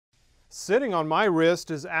Sitting on my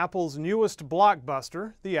wrist is Apple's newest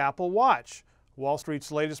blockbuster, the Apple Watch. Wall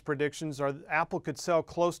Street's latest predictions are that Apple could sell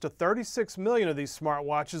close to 36 million of these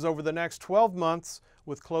smartwatches over the next 12 months,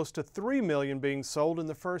 with close to 3 million being sold in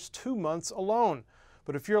the first 2 months alone.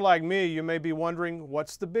 But if you're like me, you may be wondering,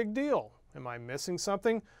 what's the big deal? Am I missing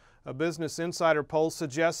something? A Business Insider poll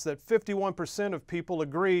suggests that 51% of people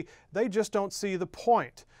agree they just don't see the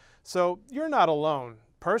point. So you're not alone.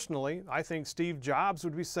 Personally, I think Steve Jobs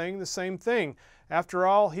would be saying the same thing. After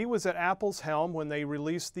all, he was at Apple's helm when they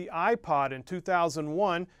released the iPod in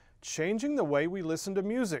 2001, changing the way we listen to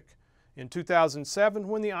music. In 2007,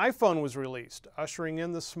 when the iPhone was released, ushering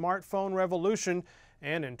in the smartphone revolution,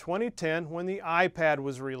 and in 2010, when the iPad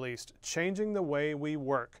was released, changing the way we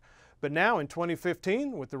work. But now in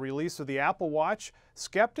 2015, with the release of the Apple Watch,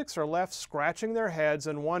 skeptics are left scratching their heads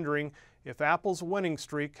and wondering if Apple's winning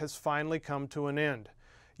streak has finally come to an end.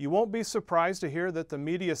 You won't be surprised to hear that the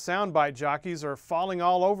media soundbite jockeys are falling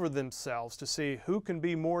all over themselves to see who can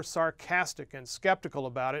be more sarcastic and skeptical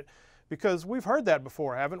about it, because we've heard that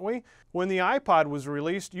before, haven't we? When the iPod was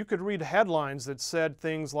released, you could read headlines that said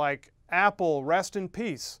things like, "Apple, rest in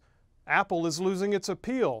peace," "Apple is losing its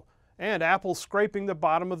appeal," and "Apple scraping the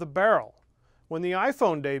bottom of the barrel." When the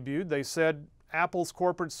iPhone debuted, they said, "Apple's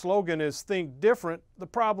corporate slogan is think different. The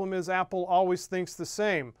problem is Apple always thinks the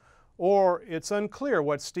same." Or, "It's unclear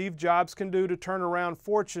what Steve Jobs can do to turn around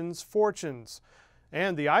fortunes.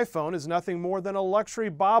 And the iPhone is nothing more than a luxury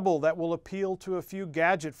bauble that will appeal to a few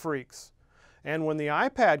gadget freaks. And when the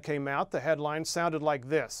iPad came out, the headline sounded like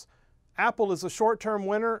this: "Apple is a short-term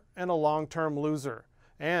winner and a long-term loser."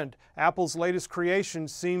 And "Apple's latest creation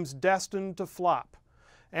seems destined to flop."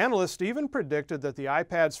 Analysts even predicted that the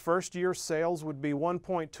iPad's first-year sales would be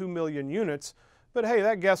 1.2 million units, but hey,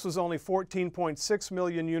 that guess was only 14.6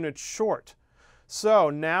 million units short. So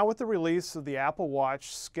now with the release of the Apple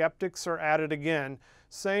Watch, skeptics are at it again,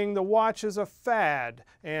 saying the watch is a fad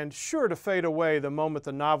and sure to fade away the moment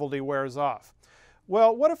the novelty wears off.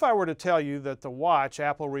 Well, what if I were to tell you that the watch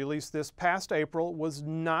Apple released this past April was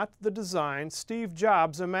not the design Steve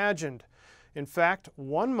Jobs imagined? In fact,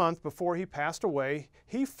 1 month before he passed away,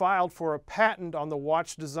 he filed for a patent on the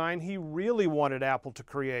watch design he really wanted Apple to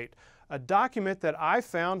create, a document that I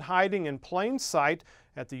found hiding in plain sight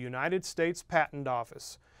at the United States Patent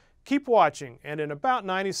Office. Keep watching, and in about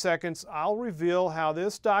 90 seconds, I'll reveal how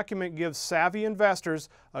this document gives savvy investors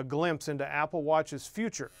a glimpse into Apple Watch's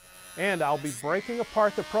future. And I'll be breaking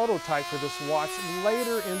apart the prototype for this watch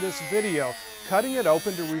later in this video, cutting it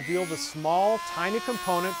open to reveal the small, tiny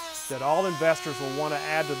component that all investors will want to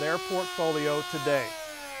add to their portfolio today.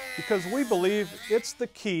 Because we believe it's the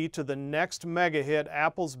key to the next mega hit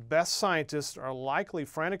Apple's best scientists are likely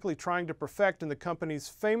frantically trying to perfect in the company's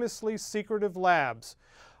famously secretive labs.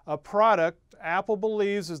 A product Apple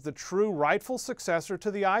believes is the true rightful successor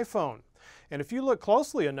to the iPhone. And if you look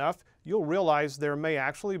closely enough, you'll realize there may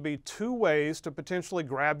actually be 2 ways to potentially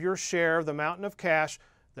grab your share of the mountain of cash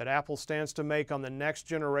that Apple stands to make on the next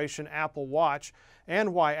generation Apple Watch,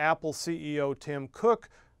 and why Apple CEO Tim Cook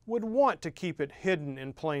would want to keep it hidden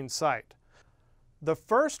in plain sight. The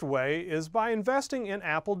first way is by investing in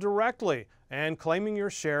Apple directly and claiming your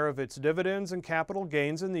share of its dividends and capital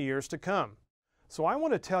gains in the years to come. So I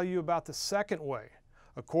want to tell you about the second way.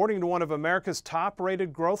 According to one of America's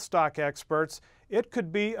top-rated growth stock experts, it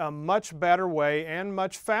could be a much better way and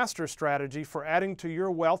much faster strategy for adding to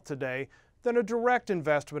your wealth today than a direct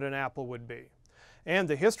investment in Apple would be. And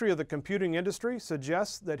the history of the computing industry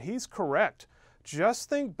suggests that he's correct. Just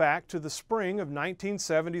think back to the spring of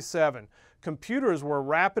 1977. Computers were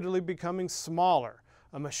rapidly becoming smaller.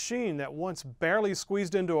 A machine that once barely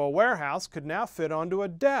squeezed into a warehouse could now fit onto a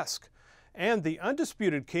desk. And the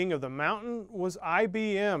undisputed king of the mountain was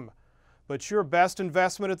IBM. But your best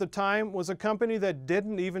investment at the time was a company that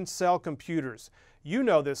didn't even sell computers. You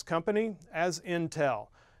know this company as Intel.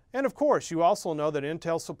 And of course, you also know that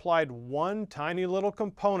Intel supplied one tiny little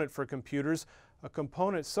component for computers, a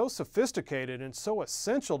component so sophisticated and so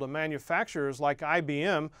essential to manufacturers like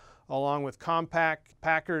IBM, along with Compaq,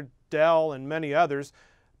 Packard, Dell, and many others,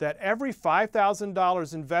 that every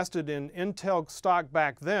 $5,000 invested in Intel stock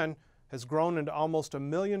back then has grown into almost $1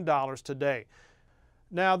 million today.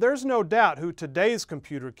 Now, there's no doubt who today's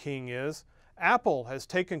computer king is. Apple has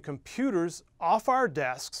taken computers off our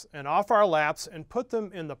desks and off our laps and put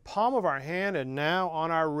them in the palm of our hand and now on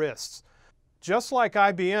our wrists. Just like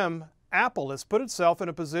IBM, Apple has put itself in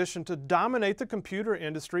a position to dominate the computer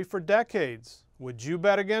industry for decades. Would you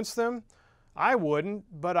bet against them? I wouldn't,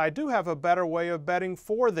 but I do have a better way of betting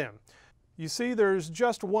for them. You see, there's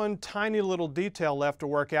just one tiny little detail left to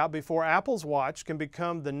work out before Apple's watch can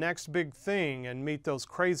become the next big thing and meet those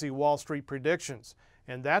crazy Wall Street predictions.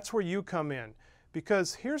 And that's where you come in.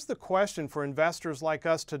 Because here's the question for investors like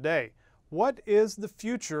us today. What is the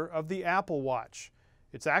future of the Apple Watch?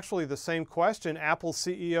 It's actually the same question Apple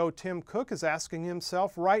CEO Tim Cook is asking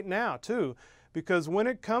himself right now, too. Because when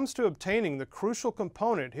it comes to obtaining the crucial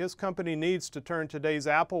component his company needs to turn today's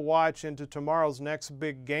Apple Watch into tomorrow's next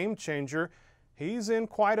big game changer, he's in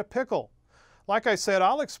quite a pickle. Like I said,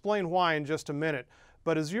 I'll explain why in just a minute,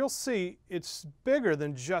 but as you'll see, it's bigger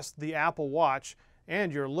than just the Apple Watch,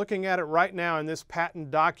 and you're looking at it right now in this patent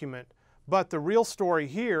document. But the real story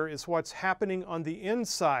here is what's happening on the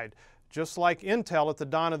inside. Just like Intel at the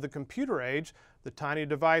dawn of the computer age, the tiny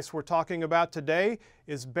device we're talking about today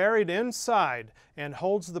is buried inside and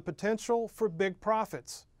holds the potential for big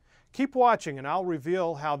profits. Keep watching and I'll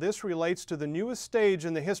reveal how this relates to the newest stage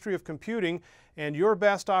in the history of computing and your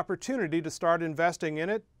best opportunity to start investing in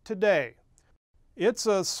it today. It's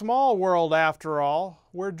a small world after all,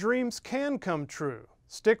 where dreams can come true.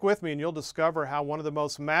 Stick with me and you'll discover how one of the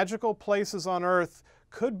most magical places on earth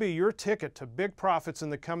could be your ticket to big profits in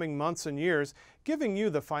the coming months and years, giving you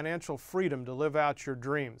the financial freedom to live out your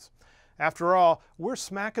dreams. After all, we're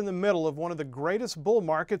smack in the middle of one of the greatest bull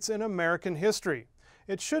markets in American history.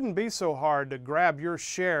 It shouldn't be so hard to grab your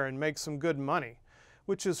share and make some good money.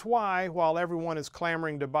 Which is why, while everyone is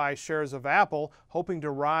clamoring to buy shares of Apple, hoping to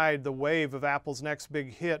ride the wave of Apple's next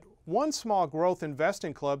big hit, one small growth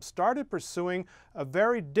investing club started pursuing a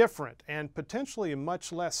very different and potentially a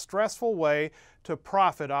much less stressful way to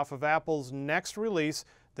profit off of Apple's next release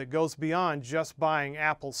that goes beyond just buying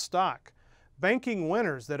Apple stock. Banking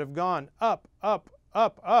winners that have gone up, up,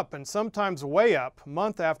 up, up, and sometimes way up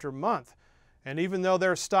month after month. And even though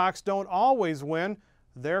their stocks don't always win,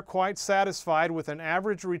 they're quite satisfied with an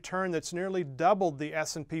average return that's nearly doubled the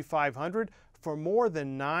S&P 500 for more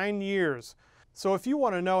than 9 years. So if you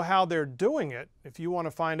want to know how they're doing it, if you want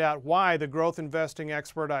to find out why the growth investing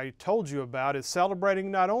expert I told you about is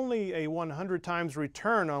celebrating not only a 100 times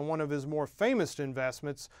return on one of his more famous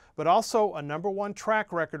investments, but also a #1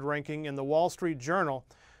 track record ranking in the Wall Street Journal,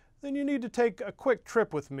 then you need to take a quick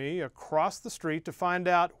trip with me across the street to find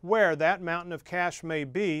out where that mountain of cash may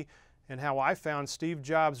be and how I found Steve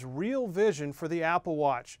Jobs' real vision for the Apple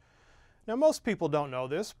Watch. Now, most people don't know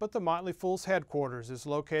this, but the Motley Fool's headquarters is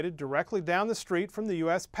located directly down the street from the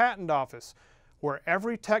U.S. Patent Office, where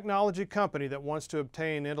every technology company that wants to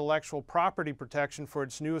obtain intellectual property protection for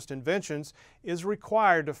its newest inventions is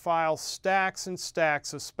required to file stacks and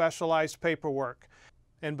stacks of specialized paperwork.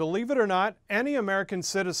 And believe it or not, any American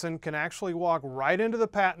citizen can actually walk right into the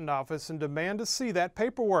Patent Office and demand to see that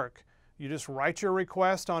paperwork. You just write your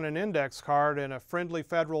request on an index card and a friendly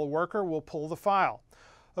federal worker will pull the file.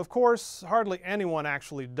 Of course, hardly anyone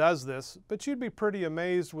actually does this, but you'd be pretty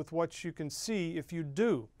amazed with what you can see if you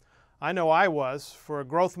do. I know I was. For a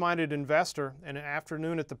growth-minded investor, an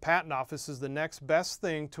afternoon at the Patent Office is the next best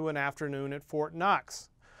thing to an afternoon at Fort Knox.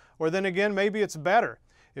 Or then again, maybe it's better.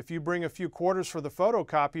 If you bring a few quarters for the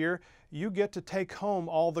photocopier, you get to take home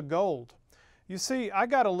all the gold. You see, I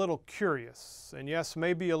got a little curious, and yes,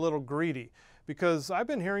 maybe a little greedy, because I've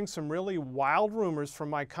been hearing some really wild rumors from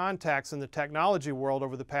my contacts in the technology world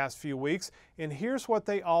over the past few weeks, and here's what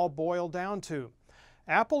they all boil down to.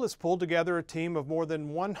 Apple has pulled together a team of more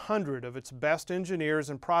than 100 of its best engineers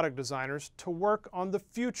and product designers to work on the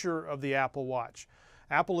future of the Apple Watch.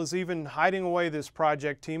 Apple is even hiding away this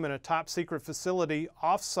project team in a top-secret facility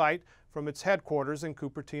off-site from its headquarters in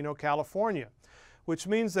Cupertino, California. Which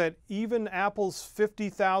means that even Apple's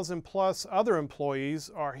 50,000 plus other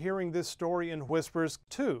employees are hearing this story in whispers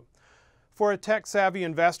too. For a tech-savvy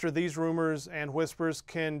investor, these rumors and whispers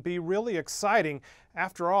can be really exciting.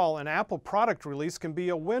 After all, an Apple product release can be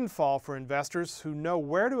a windfall for investors who know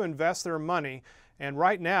where to invest their money, and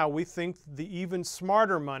right now we think the even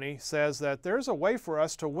smarter money says that there's a way for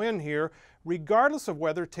us to win here, regardless of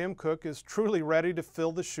whether Tim Cook is truly ready to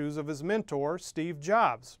fill the shoes of his mentor, Steve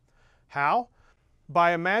Jobs. How?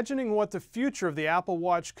 By imagining what the future of the Apple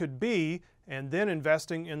Watch could be and then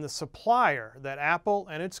investing in the supplier that Apple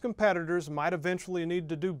and its competitors might eventually need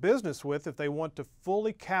to do business with if they want to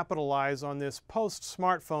fully capitalize on this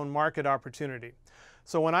post-smartphone market opportunity.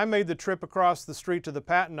 So when I made the trip across the street to the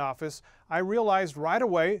Patent Office, I realized right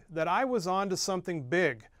away that I was on to something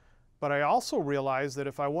big. But I also realized that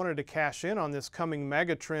if I wanted to cash in on this coming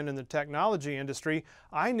megatrend in the technology industry,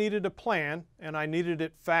 I needed a plan and I needed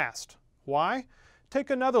it fast. Why? Take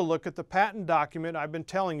another look at the patent document I've been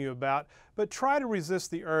telling you about, but try to resist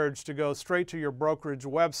the urge to go straight to your brokerage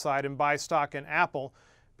website and buy stock in Apple,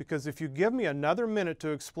 because if you give me another minute to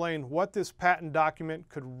explain what this patent document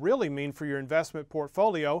could really mean for your investment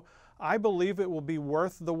portfolio, I believe it will be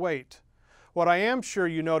worth the wait. What I am sure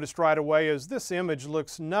you noticed right away is this image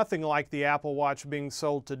looks nothing like the Apple Watch being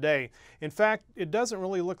sold today. In fact, it doesn't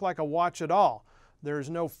really look like a watch at all. There is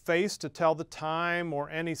no face to tell the time or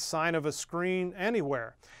any sign of a screen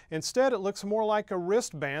anywhere. Instead, it looks more like a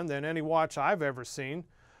wristband than any watch I've ever seen.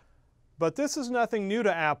 But this is nothing new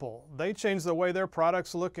to Apple. They change the way their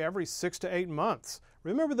products look every 6 to 8 months.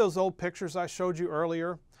 Remember those old pictures I showed you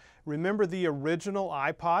earlier? Remember the original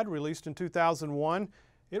iPod released in 2001?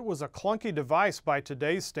 It was a clunky device by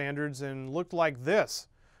today's standards and looked like this.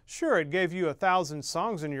 Sure, it gave you 1,000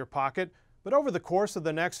 songs in your pocket, but over the course of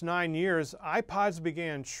the next 9 years, iPods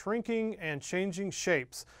began shrinking and changing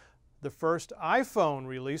shapes. The first iPhone,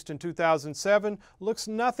 released in 2007, looks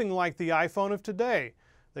nothing like the iPhone of today.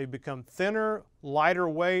 They've become thinner, lighter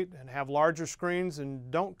weight, and have larger screens and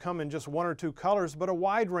don't come in just 1 or 2 colors, but a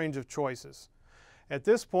wide range of choices. At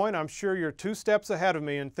this point, I'm sure you're 2 steps ahead of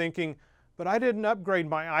me in thinking, but I didn't upgrade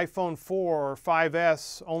my iPhone 4 or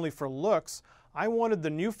 5S only for looks. I wanted the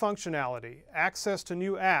new functionality, access to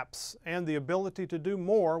new apps, and the ability to do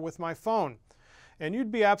more with my phone. And you'd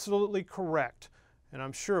be absolutely correct. And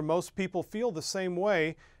I'm sure most people feel the same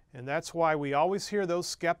way, and that's why we always hear those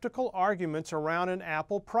skeptical arguments around an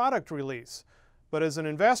Apple product release. But as an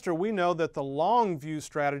investor, we know that the long view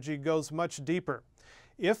strategy goes much deeper.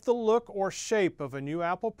 If the look or shape of a new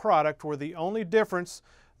Apple product were the only difference,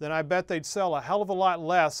 then I bet they'd sell a hell of a lot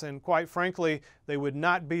less, and quite frankly, they would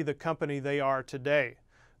not be the company they are today.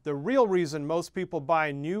 The real reason most people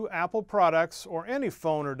buy new Apple products or any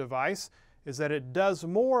phone or device is that it does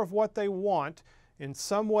more of what they want. In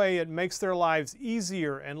some way, it makes their lives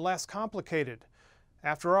easier and less complicated.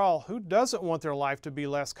 After all, who doesn't want their life to be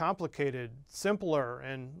less complicated, simpler,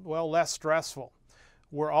 and, well, less stressful?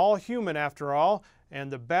 We're all human after all,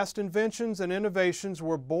 and the best inventions and innovations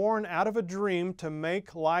were born out of a dream to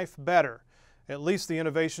make life better. At least the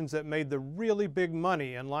innovations that made the really big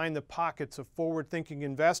money and lined the pockets of forward-thinking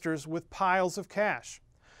investors with piles of cash.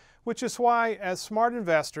 Which is why, as smart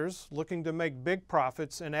investors looking to make big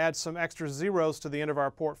profits and add some extra zeros to the end of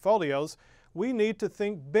our portfolios, we need to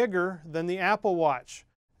think bigger than the Apple Watch.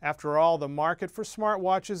 After all, the market for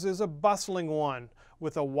smartwatches is a bustling one,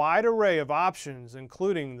 with a wide array of options,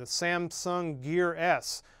 including the Samsung Gear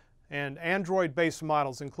S, and Android-based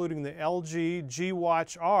models, including the LG G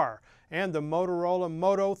Watch R and the Motorola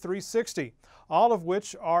Moto 360, all of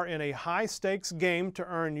which are in a high-stakes game to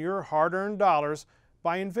earn your hard-earned dollars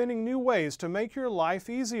by inventing new ways to make your life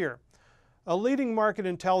easier. A leading market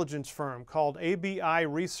intelligence firm called ABI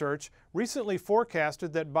Research recently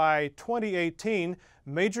forecasted that by 2018,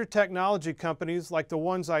 major technology companies like the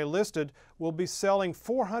ones I listed will be selling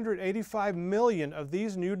 485 million of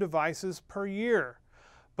these new devices per year.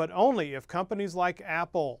 But only if companies like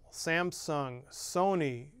Apple, Samsung,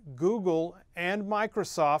 Sony, Google, and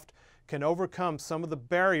Microsoft can overcome some of the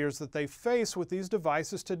barriers that they face with these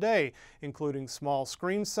devices today, including small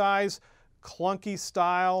screen size, clunky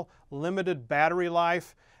style, limited battery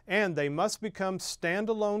life, and they must become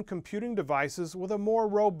standalone computing devices with a more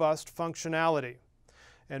robust functionality.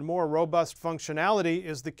 And more robust functionality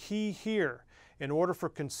is the key here. In order for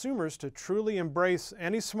consumers to truly embrace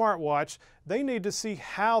any smartwatch, they need to see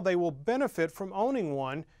how they will benefit from owning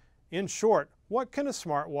one. In short, what can a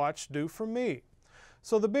smartwatch do for me?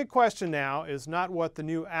 So the big question now is not what the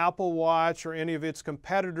new Apple Watch or any of its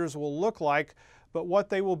competitors will look like, but what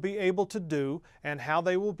they will be able to do and how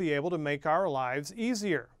they will be able to make our lives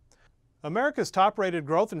easier. America's top-rated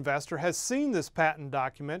growth investor has seen this patent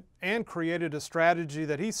document and created a strategy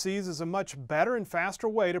that he sees as a much better and faster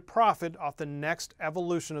way to profit off the next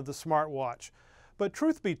evolution of the smartwatch. But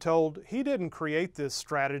truth be told, he didn't create this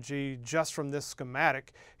strategy just from this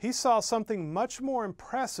schematic. He saw something much more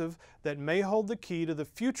impressive that may hold the key to the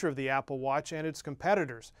future of the Apple Watch and its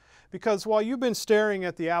competitors. Because while you've been staring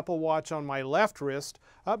at the Apple Watch on my left wrist,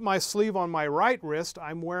 up my sleeve on my right wrist,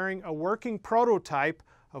 I'm wearing a working prototype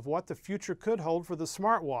of what the future could hold for the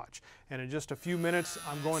smartwatch. And in just a few minutes,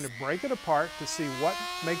 I'm going to break it apart to see what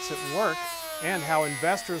makes it work and how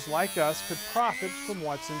investors like us could profit from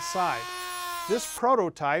what's inside. This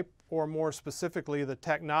prototype, or more specifically the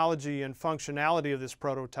technology and functionality of this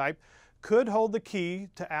prototype, could hold the key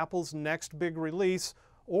to Apple's next big release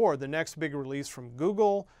or the next big release from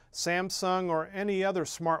Google, Samsung, or any other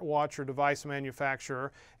smartwatch or device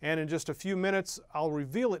manufacturer. And in just a few minutes, I'll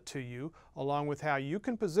reveal it to you, along with how you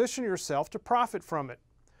can position yourself to profit from it.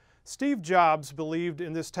 Steve Jobs believed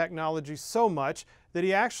in this technology so much that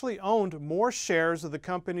he actually owned more shares of the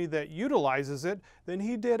company that utilizes it than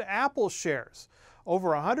he did Apple shares. over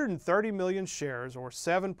 130 million shares, or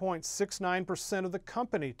 7.69% of the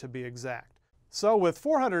company to be exact. So with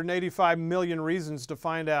 485 million reasons to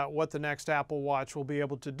find out what the next Apple Watch will be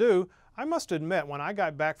able to do, I must admit when I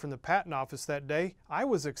got back from the patent office that day, I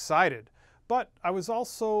was excited. But I was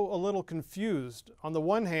also a little confused. On the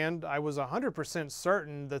one hand, I was 100%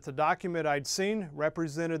 certain that the document I'd seen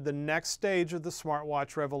represented the next stage of the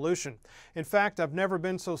smartwatch revolution. In fact, I've never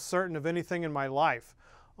been so certain of anything in my life.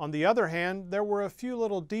 On the other hand, there were a few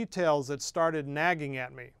little details that started nagging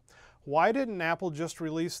at me. Why didn't Apple just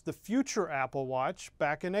release the future Apple Watch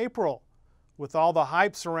back in April? With all the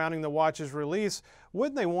hype surrounding the watch's release,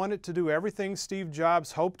 wouldn't they want it to do everything Steve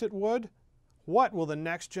Jobs hoped it would? What will the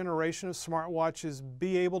next generation of smartwatches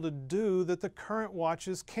be able to do that the current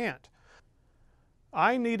watches can't?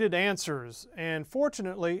 I needed answers, and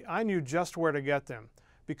fortunately, I knew just where to get them.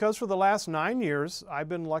 Because for the last 9 years, I've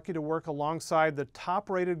been lucky to work alongside the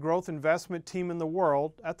top-rated growth investment team in the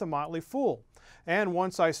world at the Motley Fool. And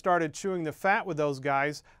once I started chewing the fat with those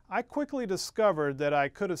guys, I quickly discovered that I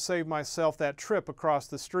could have saved myself that trip across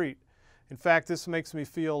the street. In fact, this makes me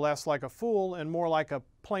feel less like a fool and more like a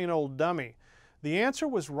plain old dummy. The answer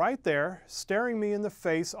was right there, staring me in the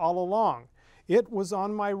face all along. It was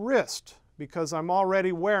on my wrist, because I'm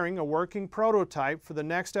already wearing a working prototype for the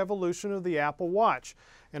next evolution of the Apple Watch.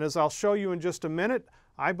 And as I'll show you in just a minute,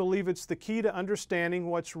 I believe it's the key to understanding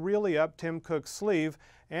what's really up Tim Cook's sleeve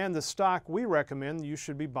and the stock we recommend you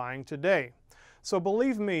should be buying today. So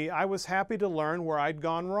believe me, I was happy to learn where I'd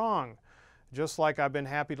gone wrong. Just like I've been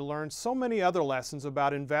happy to learn so many other lessons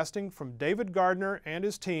about investing from David Gardner and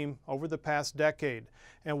his team over the past decade.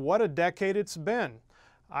 And what a decade it's been.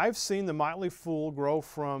 I've seen the Motley Fool grow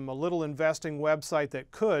from a little investing website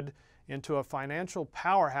that could into a financial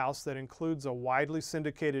powerhouse that includes a widely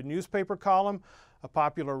syndicated newspaper column, a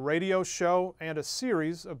popular radio show, and a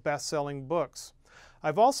series of best-selling books.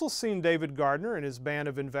 I've also seen David Gardner and his band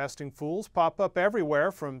of investing fools pop up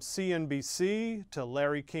everywhere from CNBC to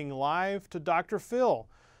Larry King Live to Dr. Phil.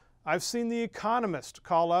 I've seen The Economist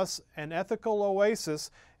call us an ethical oasis,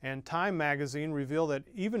 and Time magazine reveal that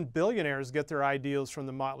even billionaires get their ideas from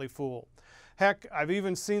the Motley Fool. Heck, I've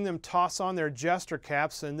even seen them toss on their jester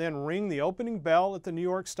caps and then ring the opening bell at the New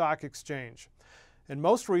York Stock Exchange. And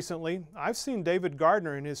most recently, I've seen David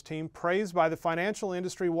Gardner and his team praised by the financial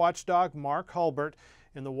industry watchdog Mark Hulbert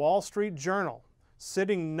in the Wall Street Journal,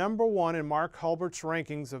 sitting #1 in Mark Hulbert's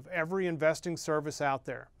rankings of every investing service out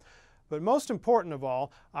there. But most important of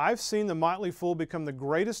all, I've seen the Motley Fool become the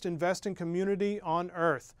greatest investing community on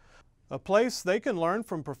earth. A place they can learn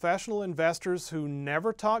from professional investors who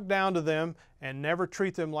never talk down to them and never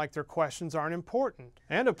treat them like their questions aren't important.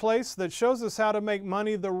 And a place that shows us how to make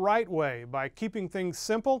money the right way by keeping things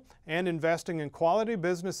simple and investing in quality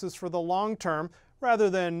businesses for the long term rather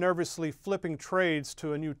than nervously flipping trades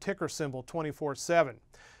to a new ticker symbol 24/7.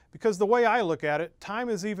 Because the way I look at it, time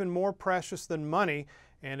is even more precious than money,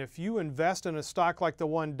 and if you invest in a stock like the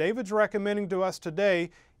one David's recommending to us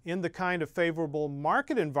today, in the kind of favorable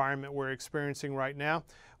market environment we're experiencing right now,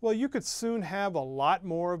 well, you could soon have a lot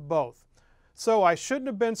more of both. So I shouldn't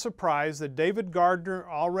have been surprised that David Gardner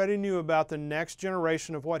already knew about the next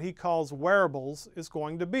generation of what he calls wearables is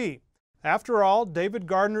going to be. After all, David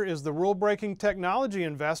Gardner is the rule-breaking technology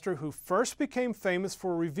investor who first became famous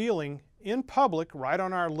for revealing in public, right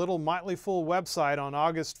on our little Motley Fool website on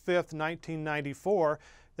August 5th, 1994,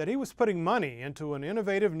 that he was putting money into an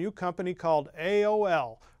innovative new company called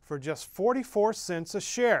AOL for just 44 cents a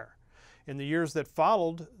share. In the years that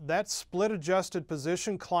followed, that split-adjusted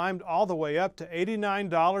position climbed all the way up to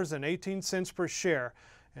 $89.18 per share,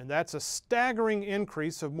 and that's a staggering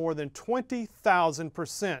increase of more than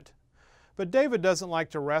 20,000%. But David doesn't like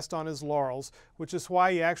to rest on his laurels, which is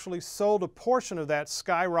why he actually sold a portion of that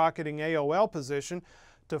skyrocketing AOL position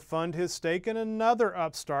to fund his stake in another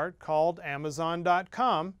upstart called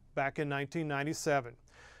Amazon.com back in 1997.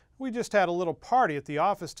 We just had a little party at the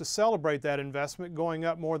office to celebrate that investment going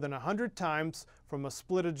up more than 100 times from a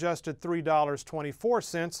split-adjusted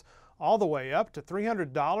 $3.24 all the way up to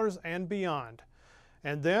 $300 and beyond.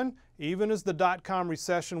 And then, even as the dot-com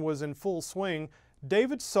recession was in full swing,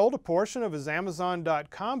 David sold a portion of his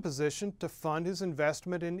Amazon.com position to fund his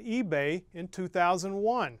investment in eBay in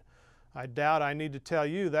 2001. I doubt I need to tell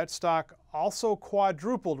you that stock also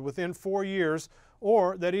quadrupled within 4 years,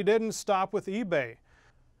 or that he didn't stop with eBay.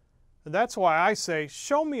 That's why I say,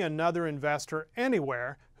 show me another investor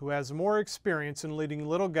anywhere who has more experience in leading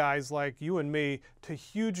little guys like you and me to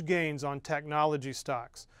huge gains on technology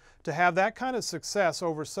stocks. To have that kind of success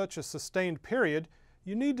over such a sustained period,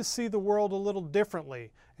 you need to see the world a little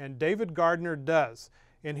differently, and David Gardner does.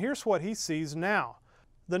 And here's what he sees now.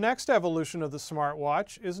 The next evolution of the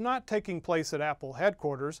smartwatch is not taking place at Apple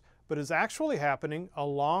headquarters, but is actually happening a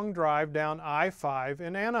long drive down I-5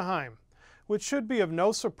 in Anaheim, which should be of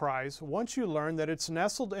no surprise once you learn that it's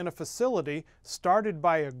nestled in a facility started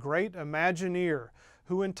by a great Imagineer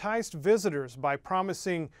who enticed visitors by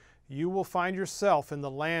promising you will find yourself in the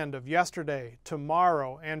land of yesterday,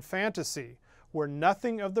 tomorrow, and fantasy, where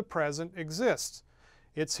nothing of the present exists.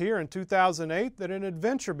 It's here in 2008 that an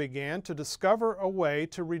adventure began to discover a way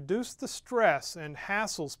to reduce the stress and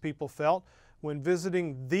hassles people felt when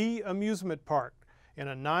visiting the amusement park in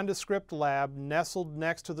a nondescript lab nestled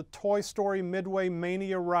next to the Toy Story Midway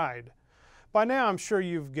Mania ride. By now I'm sure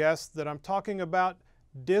you've guessed that I'm talking about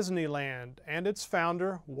Disneyland and its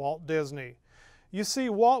founder, Walt Disney. You see,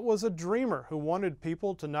 Walt was a dreamer who wanted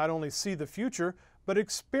people to not only see the future, but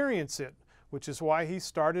experience it, which is why he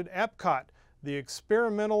started Epcot, the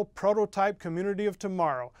experimental prototype community of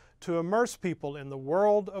tomorrow, to immerse people in the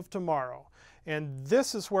world of tomorrow. And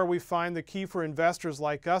this is where we find the key for investors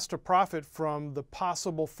like us to profit from the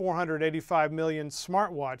possible 485 million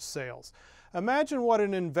smartwatch sales. Imagine what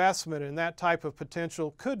an investment in that type of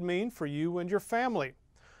potential could mean for you and your family.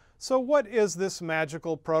 So what is this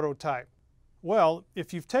magical prototype? Well,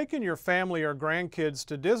 if you've taken your family or grandkids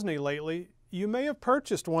to Disney lately, you may have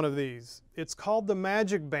purchased one of these. It's called the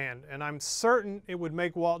Magic Band, and I'm certain it would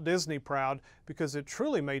make Walt Disney proud because it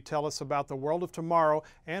truly may tell us about the world of tomorrow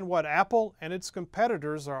and what Apple and its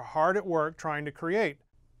competitors are hard at work trying to create.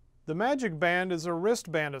 The Magic Band is a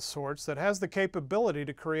wristband of sorts that has the capability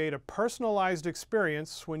to create a personalized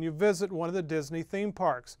experience when you visit one of the Disney theme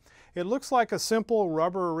parks. It looks like a simple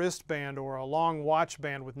rubber wristband or a long watch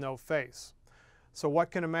band with no face. So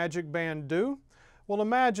what can a Magic Band do? Well,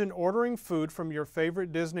 imagine ordering food from your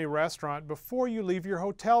favorite Disney restaurant before you leave your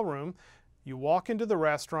hotel room. You walk into the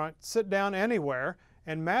restaurant, sit down anywhere,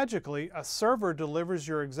 and magically a server delivers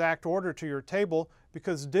your exact order to your table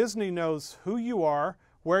because Disney knows who you are,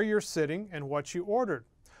 where you're sitting, and what you ordered.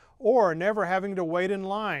 Or never having to wait in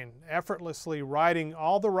line, effortlessly riding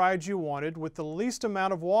all the rides you wanted with the least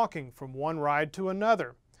amount of walking from one ride to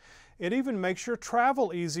another. It even makes your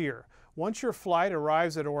travel easier. Once your flight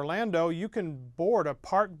arrives at Orlando, you can board a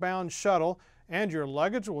park-bound shuttle and your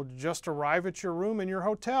luggage will just arrive at your room in your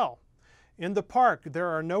hotel. In the park, there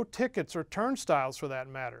are no tickets or turnstiles for that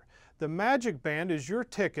matter. The Magic Band is your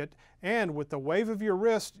ticket, and with the wave of your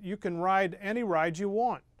wrist, you can ride any ride you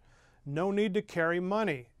want. No need to carry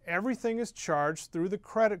money. Everything is charged through the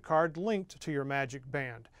credit card linked to your Magic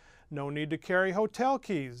Band. No need to carry hotel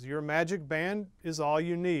keys. Your Magic Band is all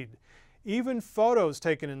you need. Even photos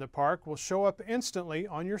taken in the park will show up instantly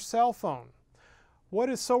on your cell phone. What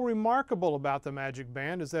is so remarkable about the Magic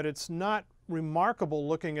Band is that it's not remarkable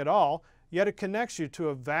looking at all, yet it connects you to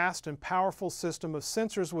a vast and powerful system of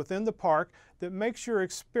sensors within the park that makes your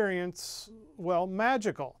experience, well,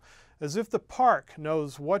 magical, as if the park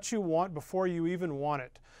knows what you want before you even want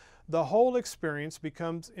it. The whole experience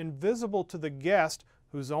becomes invisible to the guest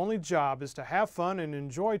whose only job is to have fun and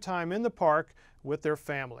enjoy time in the park with their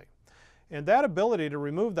family. And that ability to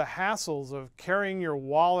remove the hassles of carrying your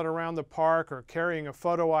wallet around the park or carrying a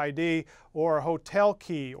photo ID or a hotel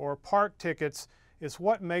key or park tickets is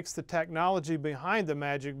what makes the technology behind the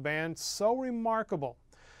Magic Band so remarkable.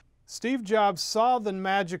 Steve Jobs saw the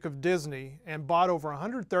magic of Disney and bought over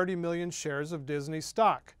 130 million shares of Disney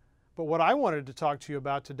stock. But what I wanted to talk to you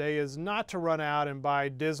about today is not to run out and buy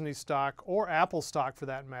Disney stock or Apple stock for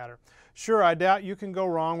that matter. Sure, I doubt you can go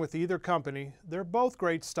wrong with either company. They're both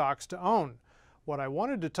great stocks to own. What I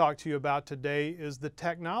wanted to talk to you about today is the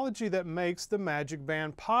technology that makes the Magic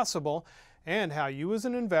Band possible and how you as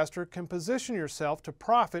an investor can position yourself to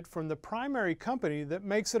profit from the primary company that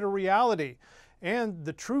makes it a reality and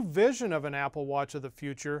the true vision of an Apple Watch of the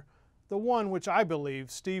future, the one which I believe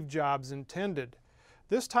Steve Jobs intended.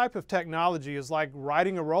 This type of technology is like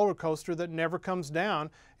riding a roller coaster that never comes down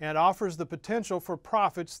and offers the potential for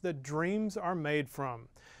profits that dreams are made from.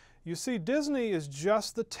 You see, Disney is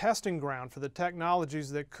just the testing ground for the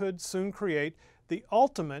technologies that could soon create the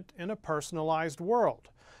ultimate in a personalized world.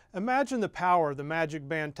 Imagine the power of the Magic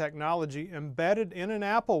Band technology embedded in an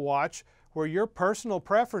Apple Watch where your personal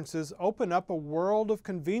preferences open up a world of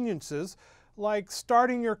conveniences like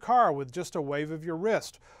starting your car with just a wave of your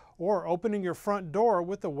wrist, or opening your front door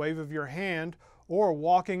with a wave of your hand, or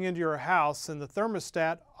walking into your house and the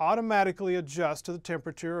thermostat automatically adjusts to the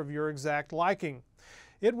temperature of your exact liking.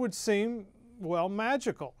 It would seem, well,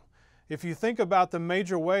 magical. If you think about the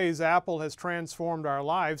major ways Apple has transformed our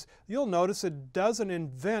lives, you'll notice it doesn't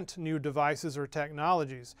invent new devices or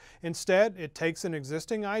technologies. Instead, it takes an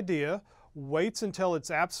existing idea, waits until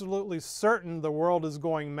it's absolutely certain the world is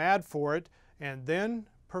going mad for it, and then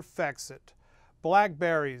perfects it.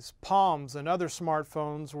 Blackberries, Palms, and other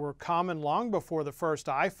smartphones were common long before the first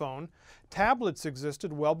iPhone. Tablets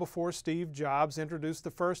existed well before Steve Jobs introduced the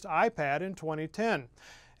first iPad in 2010.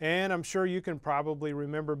 And I'm sure you can probably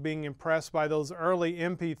remember being impressed by those early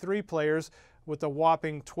MP3 players with a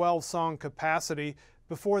whopping 12-song capacity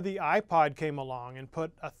before the iPod came along and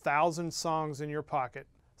put 1,000 songs in your pocket.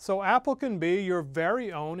 So Apple can be your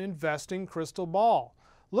very own investing crystal ball.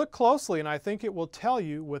 Look closely and I think it will tell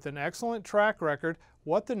you with an excellent track record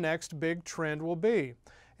what the next big trend will be,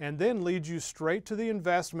 and then lead you straight to the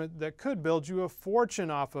investment that could build you a fortune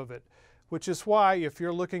off of it. Which is why if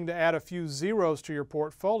you're looking to add a few zeros to your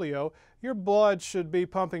portfolio, your blood should be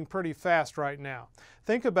pumping pretty fast right now.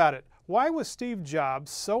 Think about it. Why was Steve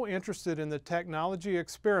Jobs so interested in the technology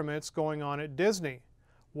experiments going on at Disney?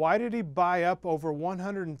 Why did he buy up over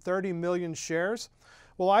 130 million shares?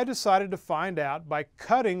 Well, I decided to find out by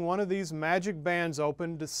cutting one of these magic bands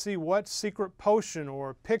open to see what secret potion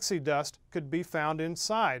or pixie dust could be found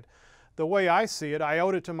inside. The way I see it, I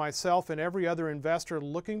owed it to myself and every other investor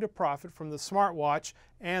looking to profit from the smartwatch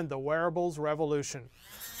and the wearables revolution.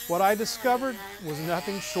 What I discovered was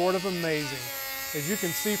nothing short of amazing. As you can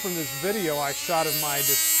see from this video I shot of my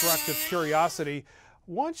destructive curiosity,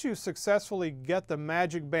 once you successfully get the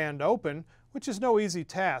magic band open, which is no easy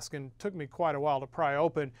task and took me quite a while to pry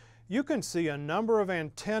open, you can see a number of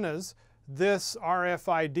antennas, this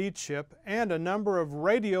RFID chip, and a number of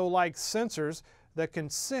radio-like sensors that can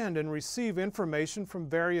send and receive information from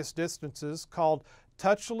various distances called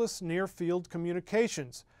touchless near-field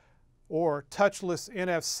communications, or touchless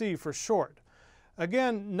NFC for short.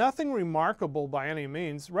 Again, nothing remarkable by any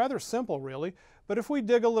means, rather simple really, but if we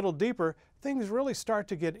dig a little deeper, things really start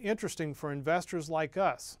to get interesting for investors like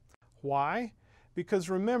us. Why? Because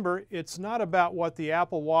remember, it's not about what the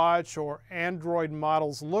Apple Watch or Android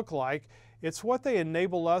models look like, it's what they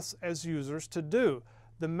enable us as users to do.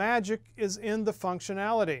 The magic is in the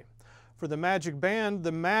functionality. For the Magic Band,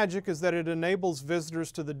 the magic is that it enables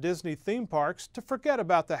visitors to the Disney theme parks to forget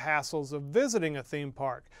about the hassles of visiting a theme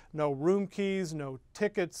park. No room keys, no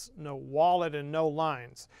tickets, no wallet, and no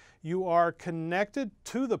lines. You are connected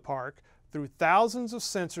to the park through thousands of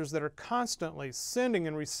sensors that are constantly sending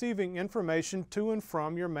and receiving information to and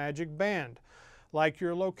from your Magic Band, like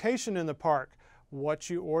your location in the park, what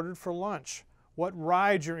you ordered for lunch, what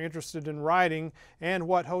ride you're interested in riding, and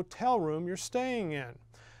what hotel room you're staying in.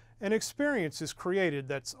 An experience is created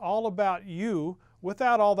that's all about you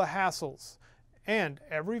without all the hassles. And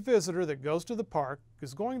every visitor that goes to the park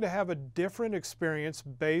is going to have a different experience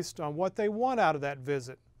based on what they want out of that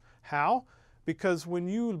visit. How? Because when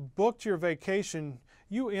you booked your vacation,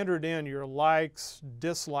 you entered in your likes,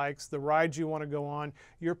 dislikes, the rides you want to go on,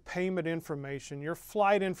 your payment information, your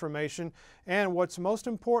flight information, and what's most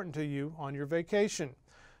important to you on your vacation.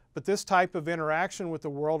 But this type of interaction with the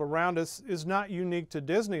world around us is not unique to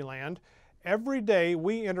Disneyland. Every day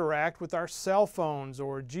we interact with our cell phones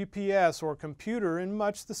or GPS or computer in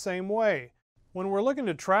much the same way. When we're looking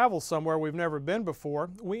to travel somewhere we've never been before,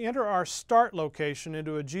 we enter our start location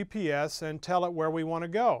into a GPS and tell it where we want to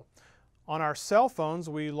go. On our cell phones,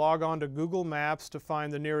 we log on to Google Maps to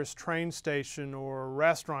find the nearest train station or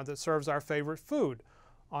restaurant that serves our favorite food.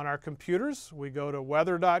 On our computers, we go to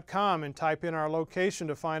weather.com and type in our location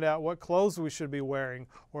to find out what clothes we should be wearing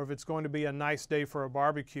or if it's going to be a nice day for a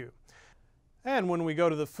barbecue. And when we go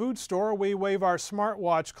to the food store, we wave our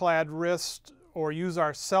smartwatch-clad wrist or use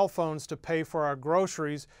our cell phones to pay for our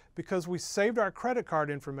groceries because we saved our credit card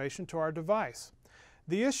information to our device.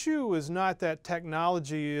 The issue is not that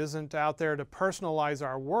technology isn't out there to personalize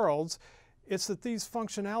our worlds, it's that these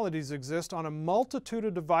functionalities exist on a multitude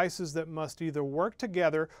of devices that must either work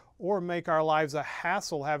together or make our lives a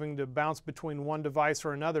hassle having to bounce between one device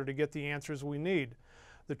or another to get the answers we need.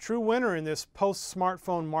 The true winner in this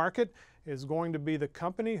post-smartphone market is going to be the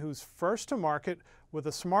company who's first to market with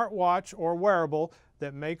a smartwatch or wearable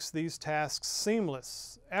that makes these tasks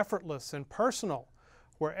seamless, effortless, and personal,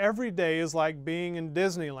 where every day is like being in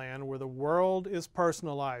Disneyland, where the world is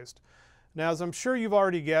personalized. Now, as I'm sure you've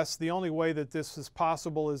already guessed, the only way that this is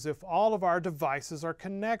possible is if all of our devices are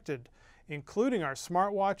connected, including our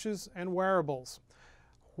smartwatches and wearables,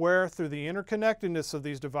 where through the interconnectedness of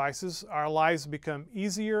these devices, our lives become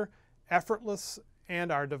easier, effortless,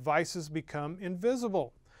 and our devices become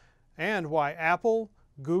invisible. And why Apple,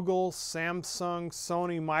 Google, Samsung,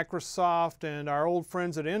 Sony, Microsoft, and our old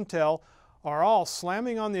friends at Intel are all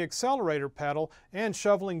slamming on the accelerator pedal and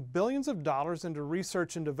shoveling billions of dollars into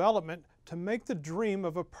research and development to make the dream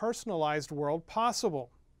of a personalized world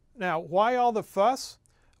possible. Now, why all the fuss?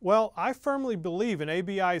 Well, I firmly believe in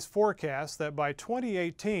ABI's forecast that by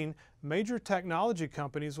 2018, major technology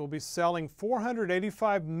companies will be selling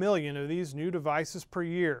 485 million of these new devices per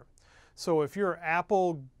year. So if you're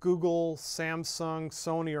Apple, Google, Samsung,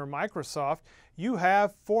 Sony, or Microsoft, you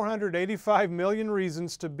have 485 million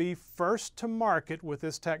reasons to be first to market with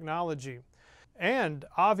this technology. And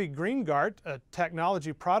Avi Greengart, a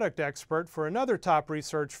technology product expert for another top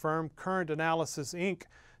research firm, Current Analysis Inc.,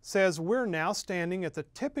 says we're now standing at the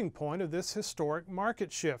tipping point of this historic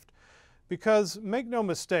market shift. Because make no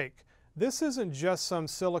mistake, this isn't just some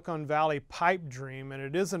Silicon Valley pipe dream, and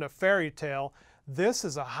it isn't a fairy tale. This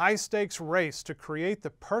is a high-stakes race to create the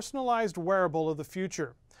personalized wearable of the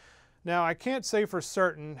future. Now, I can't say for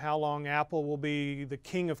certain how long Apple will be the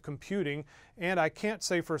king of computing, and I can't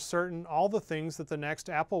say for certain all the things that the next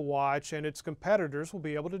Apple Watch and its competitors will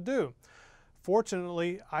be able to do.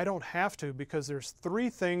 Fortunately, I don't have to, because there's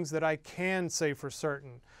 3 things that I can say for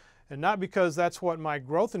certain. And not because that's what my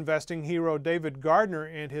growth investing hero David Gardner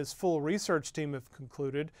and his full research team have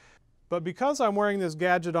concluded, but because I'm wearing this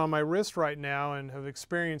gadget on my wrist right now and have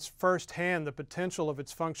experienced firsthand the potential of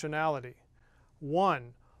its functionality.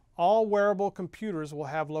 1. All wearable computers will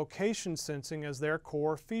have location sensing as their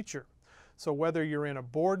core feature. So whether you're in a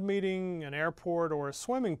board meeting, an airport, or a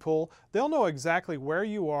swimming pool, they'll know exactly where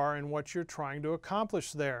you are and what you're trying to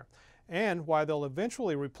accomplish there. And while they'll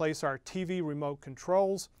eventually replace our TV remote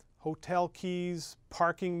controls, hotel keys,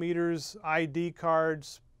 parking meters, ID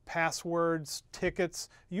cards, passwords, tickets,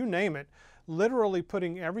 you name it, literally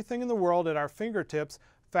putting everything in the world at our fingertips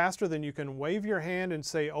faster than you can wave your hand and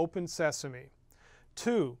say "Open Sesame."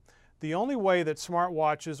 2. The only way that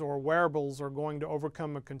smartwatches or wearables are going to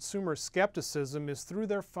overcome a consumer skepticism is through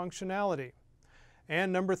their functionality.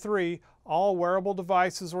 And number 3, all wearable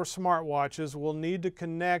devices or smartwatches will need to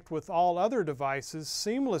connect with all other devices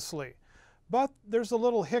seamlessly. But there's a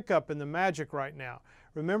little hiccup in the magic right now.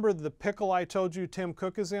 Remember the pickle I told you Tim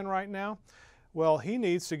Cook is in right now? Well, he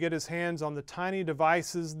needs to get his hands on the tiny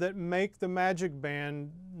devices that make the Magic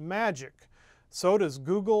Band magic. So does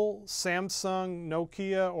Google, Samsung,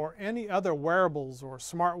 Nokia, or any other wearables or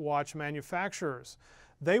smartwatch manufacturers.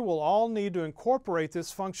 They will all need to incorporate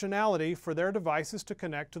this functionality for their devices to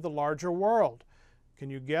connect to the larger world. Can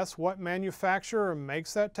you guess what manufacturer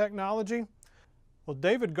makes that technology? Well,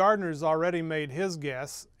 David Gardner's already made his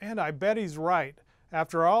guess, and I bet he's right.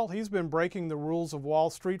 After all, he's been breaking the rules of Wall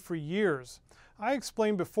Street for years. I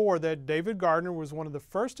explained before that David Gardner was one of the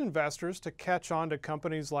first investors to catch on to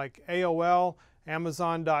companies like AOL,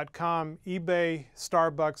 Amazon.com, eBay,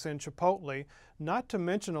 Starbucks, and Chipotle, not to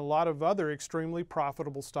mention a lot of other extremely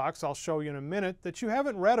profitable stocks I'll show you in a minute that you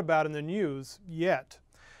haven't read about in the news yet.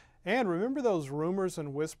 And remember those rumors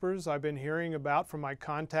and whispers I've been hearing about from my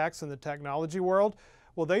contacts in the technology world?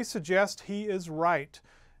 Well, they suggest he is right.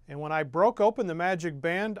 And when I broke open the Magic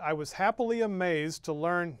Band, I was happily amazed to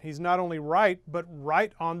learn he's not only right, but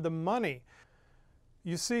right on the money.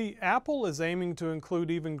 You see, Apple is aiming to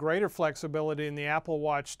include even greater flexibility in the Apple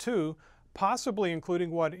Watch 2, possibly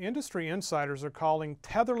including what industry insiders are calling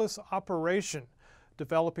tetherless operation,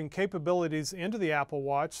 developing capabilities into the Apple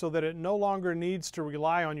Watch so that it no longer needs to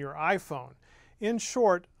rely on your iPhone. In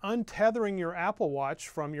short, untethering your Apple Watch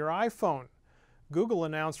from your iPhone. Google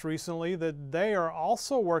announced recently that they are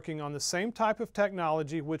also working on the same type of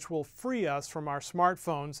technology which will free us from our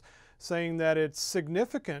smartphones, saying that it's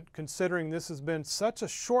significant considering this has been such a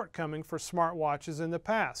shortcoming for smartwatches in the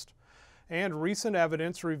past. And recent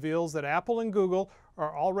evidence reveals that Apple and Google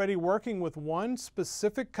are already working with one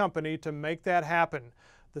specific company to make that happen,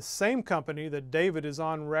 the same company that David is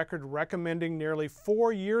on record recommending nearly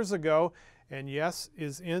 4 years ago, and yes,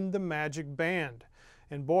 is in the Magic Band.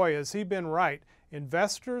 And boy, has he been right.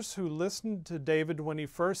 Investors who listened to David when he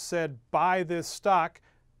first said, "Buy this stock,"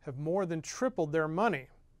 have more than tripled their money.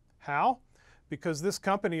 How? Because this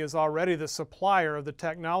company is already the supplier of the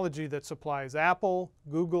technology that supplies Apple,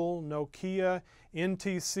 Google, Nokia,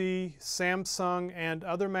 NTC, Samsung, and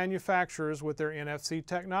other manufacturers with their NFC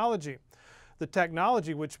technology. The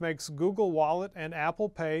technology which makes Google Wallet and Apple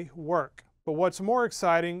Pay work. But what's more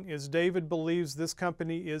exciting is David believes this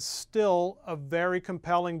company is still a very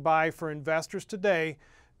compelling buy for investors today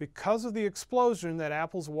because of the explosion that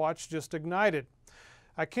Apple's watch just ignited.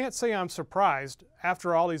 I can't say I'm surprised.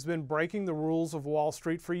 After all, he's been breaking the rules of Wall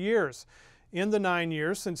Street for years. In the 9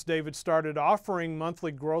 years since David started offering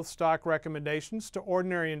monthly growth stock recommendations to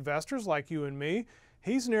ordinary investors like you and me,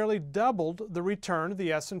 he's nearly doubled the return of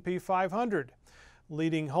the S&P 500.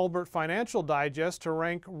 Leading Holbert Financial Digest to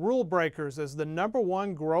rank Rule Breakers as the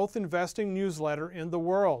 #1 growth investing newsletter in the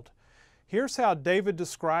world. Here's how David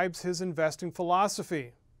describes his investing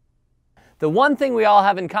philosophy. The one thing we all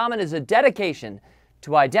have in common is a dedication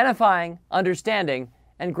to identifying, understanding,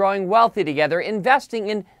 and growing wealthy together, investing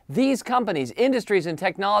in these companies, industries, and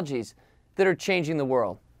technologies that are changing the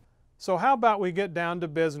world. So how about we get down to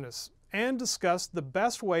business and discuss the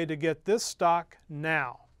best way to get this stock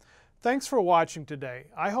now? Thanks for watching today.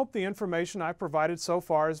 I hope the information I provided so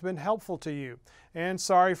far has been helpful to you. And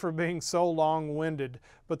sorry for being so long-winded,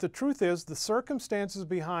 but the truth is the circumstances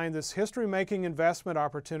behind this history-making investment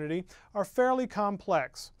opportunity are fairly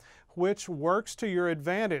complex, which works to your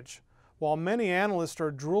advantage. While many analysts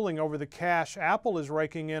are drooling over the cash Apple is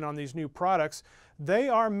raking in on these new products, they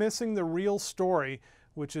are missing the real story,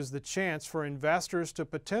 which is the chance for investors to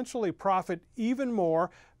potentially profit even more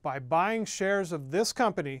by buying shares of this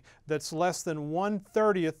company that's less than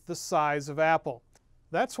 1/30th the size of Apple.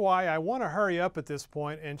 That's why I want to hurry up at this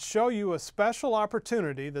point and show you a special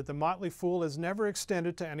opportunity that the Motley Fool has never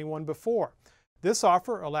extended to anyone before. This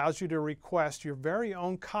offer allows you to request your very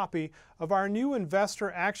own copy of our new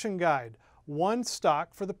Investor Action Guide, One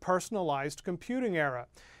Stock for the Personalized Computing Era.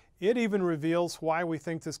 It even reveals why we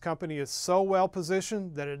think this company is so well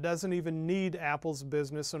positioned that it doesn't even need Apple's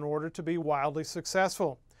business in order to be wildly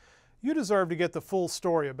successful. You deserve to get the full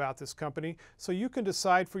story about this company so you can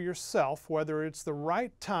decide for yourself whether it's the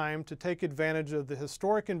right time to take advantage of the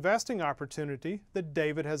historic investing opportunity that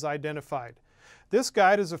David has identified. This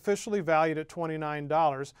guide is officially valued at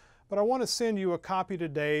 $29, but I want to send you a copy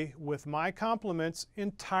today with my compliments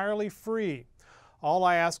entirely free. All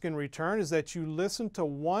I ask in return is that you listen to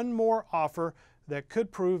one more offer that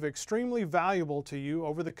could prove extremely valuable to you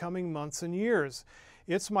over the coming months and years.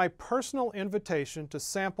 It's my personal invitation to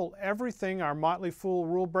sample everything our Motley Fool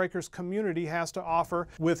Rule Breakers community has to offer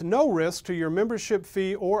with no risk to your membership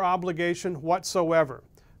fee or obligation whatsoever.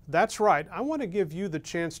 That's right, I want to give you the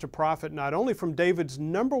chance to profit not only from David's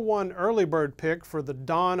 #1 early bird pick for the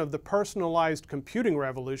dawn of the personalized computing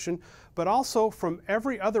revolution, but also from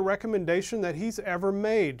every other recommendation that he's ever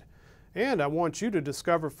made. And I want you to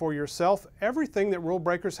discover for yourself everything that Rule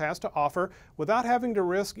Breakers has to offer without having to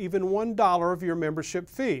risk even $1 of your membership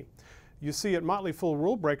fee. You see, at Motley Fool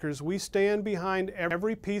Rule Breakers, we stand behind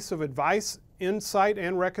every piece of advice, insight,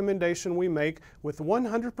 and recommendation we make with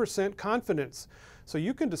 100% confidence. So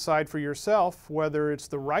you can decide for yourself whether it's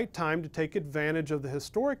the right time to take advantage of the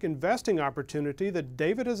historic investing opportunity that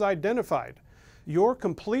David has identified. Your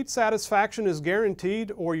complete satisfaction is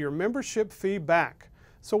guaranteed or your membership fee back.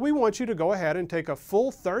 So we want you to go ahead and take a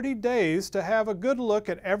full 30 days to have a good look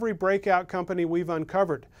at every breakout company we've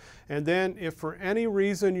uncovered. And then if for any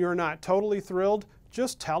reason you're not totally thrilled,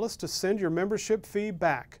 just tell us to send your membership fee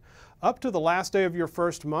back. Up to the last day of your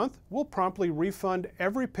first month, we'll promptly refund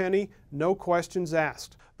every penny, no questions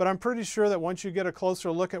asked. But I'm pretty sure that once you get a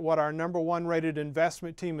closer look at what our #1 rated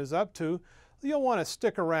investment team is up to, you'll want to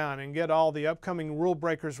stick around and get all the upcoming Rule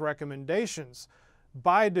Breakers recommendations.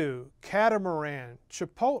 Baidu, Catamaran,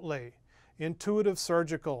 Chipotle, Intuitive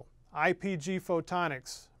Surgical, IPG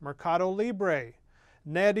Photonics, Mercado Libre,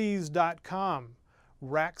 NetEase.com,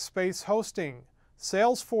 Rackspace Hosting,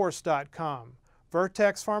 Salesforce.com,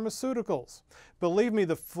 Vertex Pharmaceuticals. Believe me,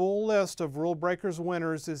 the full list of Rule Breakers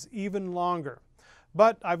winners is even longer.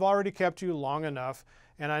 But I've already kept you long enough,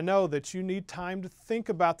 and I know that you need time to think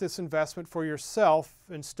about this investment for yourself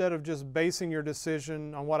instead of just basing your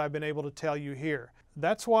decision on what I've been able to tell you here.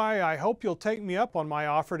 That's why I hope you'll take me up on my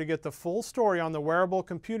offer to get the full story on the wearable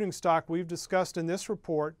computing stock we've discussed in this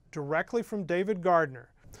report directly from David Gardner.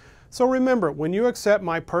 So remember, when you accept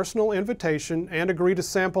my personal invitation and agree to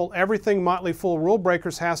sample everything Motley Fool Rule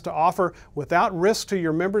Breakers has to offer without risk to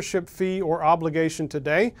your membership fee or obligation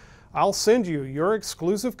today, I'll send you your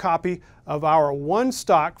exclusive copy of our One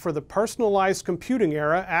Stock for the Personalized Computing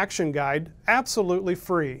Era Action Guide absolutely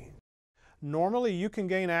free. Normally, you can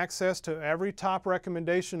gain access to every top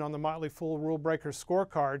recommendation on the Motley Fool Rule Breakers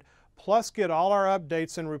scorecard, plus get all our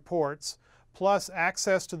updates and reports, plus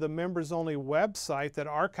access to the members-only website that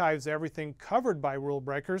archives everything covered by Rule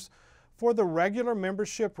Breakers for the regular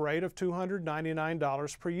membership rate of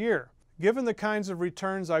 $299 per year. Given the kinds of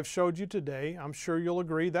returns I've showed you today, I'm sure you'll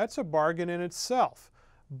agree that's a bargain in itself.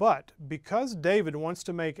 But because David wants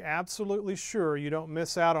to make absolutely sure you don't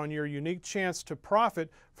miss out on your unique chance to profit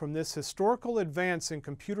from this historical advance in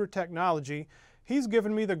computer technology, he's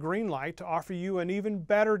given me the green light to offer you an even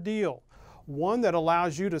better deal. One that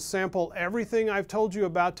allows you to sample everything I've told you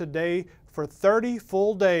about today for 30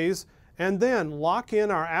 full days and then lock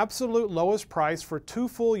in our absolute lowest price for 2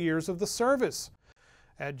 full years of the service.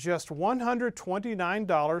 At just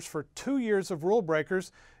 $129 for 2 years of Rule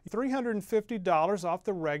Breakers, $350 off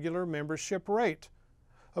the regular membership rate.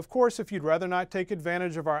 Of course, if you'd rather not take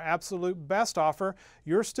advantage of our absolute best offer,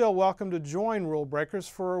 you're still welcome to join Rule Breakers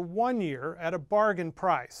for 1 year at a bargain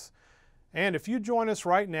price. And if you join us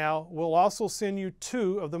right now, we'll also send you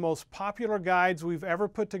 2 of the most popular guides we've ever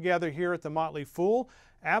put together here at The Motley Fool,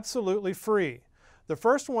 absolutely free. The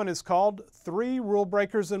first one is called 3 Rule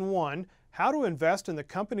Breakers in 1, How to Invest in the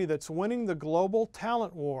Company That's Winning the Global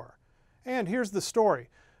Talent War. And here's the story.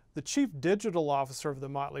 The Chief Digital Officer of The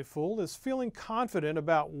Motley Fool is feeling confident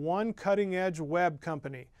about one cutting-edge web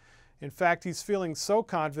company. In fact, he's feeling so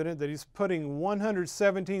confident that he's putting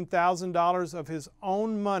 $117,000 of his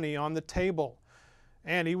own money on the table.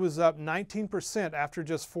 And he was up 19% after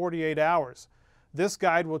just 48 hours. This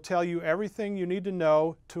guide will tell you everything you need to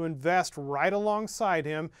know to invest right alongside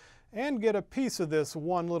him and get a piece of this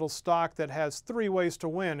one little stock that has 3 ways to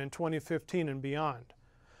win in 2015 and beyond.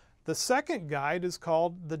 The second guide is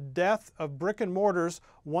called The Death of Brick and Mortars,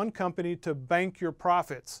 One Company to Bank Your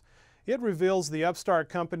Profits. It reveals the upstart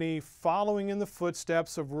company following in the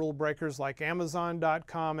footsteps of rule breakers like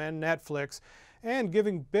Amazon.com and Netflix, and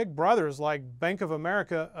giving big brothers like Bank of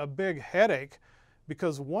America a big headache,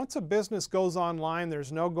 because once a business goes online,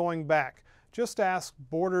 there's no going back. Just ask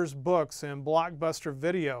Borders Books and Blockbuster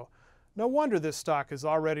Video. No wonder this stock has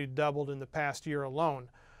already doubled in the past year alone.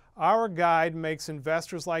 Our guide makes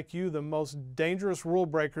investors like you the most dangerous rule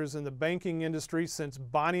breakers in the banking industry since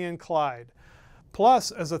Bonnie and Clyde.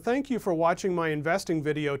 Plus, as a thank you for watching my investing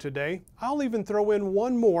video today, I'll even throw in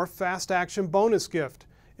one more fast action bonus gift.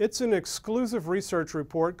 It's an exclusive research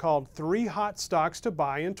report called 3 Hot Stocks to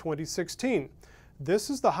Buy in 2016. This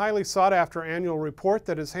is the highly sought after annual report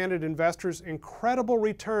that has handed investors incredible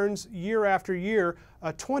returns year after year,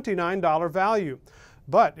 a $29 value.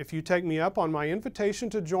 But if you take me up on my invitation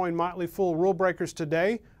to join Motley Fool Rule Breakers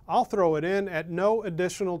today, I'll throw it in at no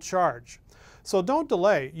additional charge. So don't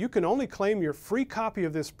delay. You can only claim your free copy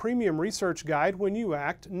of this premium research guide when you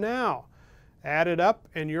act now. Add it up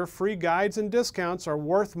and your free guides and discounts are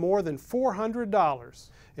worth more than $400.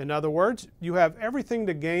 In other words, you have everything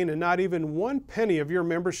to gain and not even 1 penny of your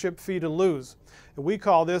membership fee to lose. And we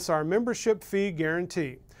call this our membership fee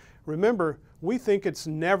guarantee. Remember, we think it's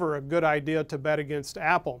never a good idea to bet against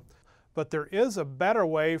Apple, but there is a better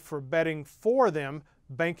way for betting for them,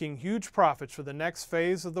 banking huge profits for the next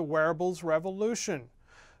phase of the wearables revolution.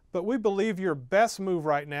 But we believe your best move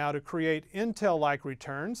right now to create Intel-like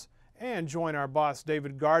returns and join our boss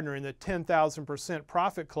David Gardner in the 10,000%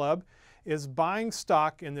 profit club is buying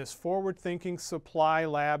stock in this forward-thinking supply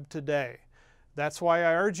lab today. That's why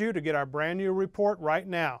I urge you to get our brand new report right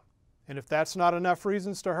now. And if that's not enough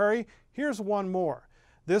reasons to hurry, here's one more.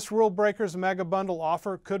 This Rule Breakers Mega Bundle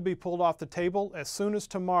offer could be pulled off the table as soon as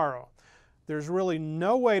tomorrow. There's really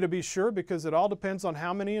no way to be sure because it all depends on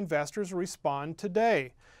how many investors respond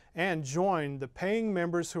today and join the paying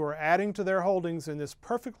members who are adding to their holdings in this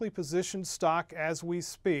perfectly positioned stock as we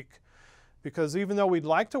speak. Because even though we'd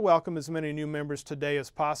like to welcome as many new members today as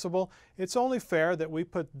possible, it's only fair that we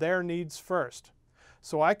put their needs first.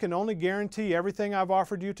 So I can only guarantee everything I've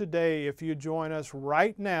offered you today if you join us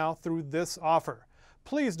right now through this offer.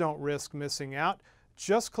 Please don't risk missing out.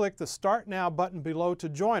 Just click the Start Now button below to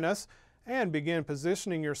join us and begin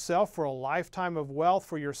positioning yourself for a lifetime of wealth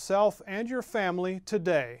for yourself and your family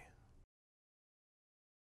today.